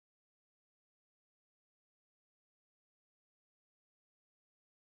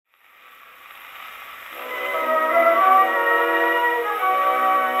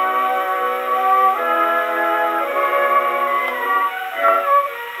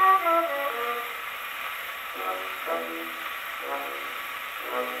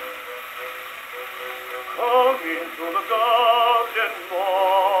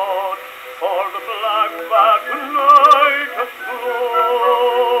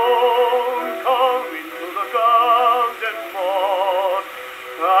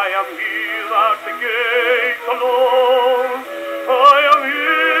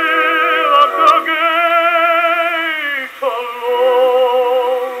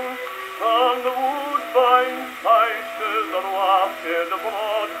shed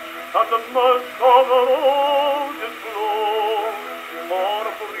abroad, and the musk of the roses blows, for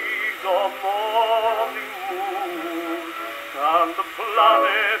a breeze of morning moon, and the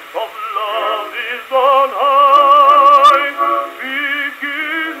planet of love is on high,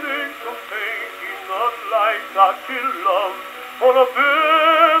 beginning to paint in the light that she loves on a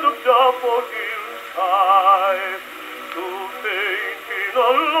bed of daffodil sky, to paint in the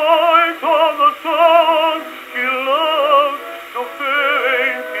light of the sun she loves, to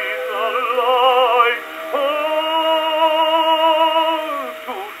paint in the light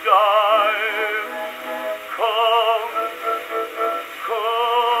to die. Come,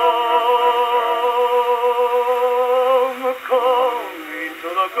 come, come into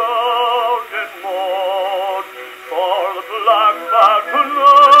the garden, Maud, for the blackbird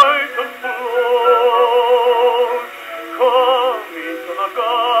tonight has flown. Come into the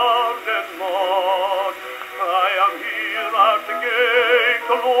garden, Maud, I am here at the gate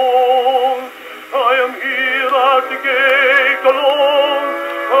alone. I am here at the gate alone.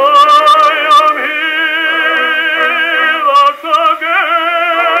 I am here at the gate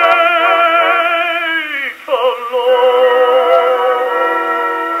alone.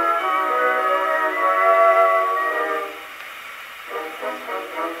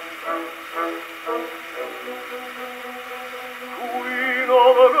 Queen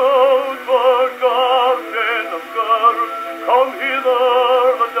of the rosebud garden of girls, come hither,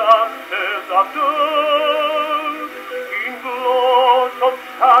 the dances are done. In gloss of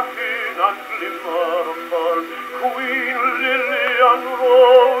satin and glimmer of pearl, Queen Lily and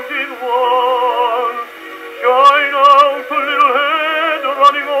Rose in one. Shine out, little head,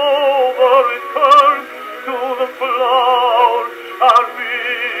 running over, return to the flower and be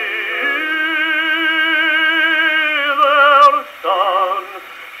their sun.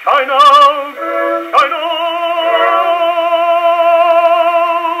 Shine out, shine out,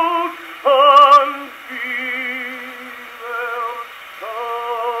 and be their sun.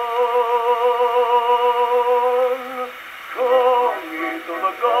 Come into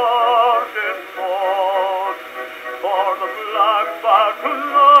the garden, Maud, for the blackbird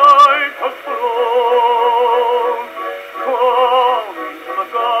tonight has flown. Come into the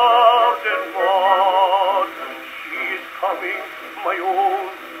garden, Maud, she is coming, my own,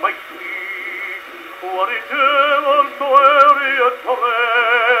 my sweet. Were it ever so airy a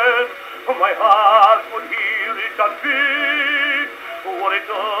tread, my heart would hear it and beat. Were it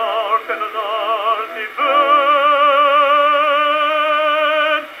dark and night,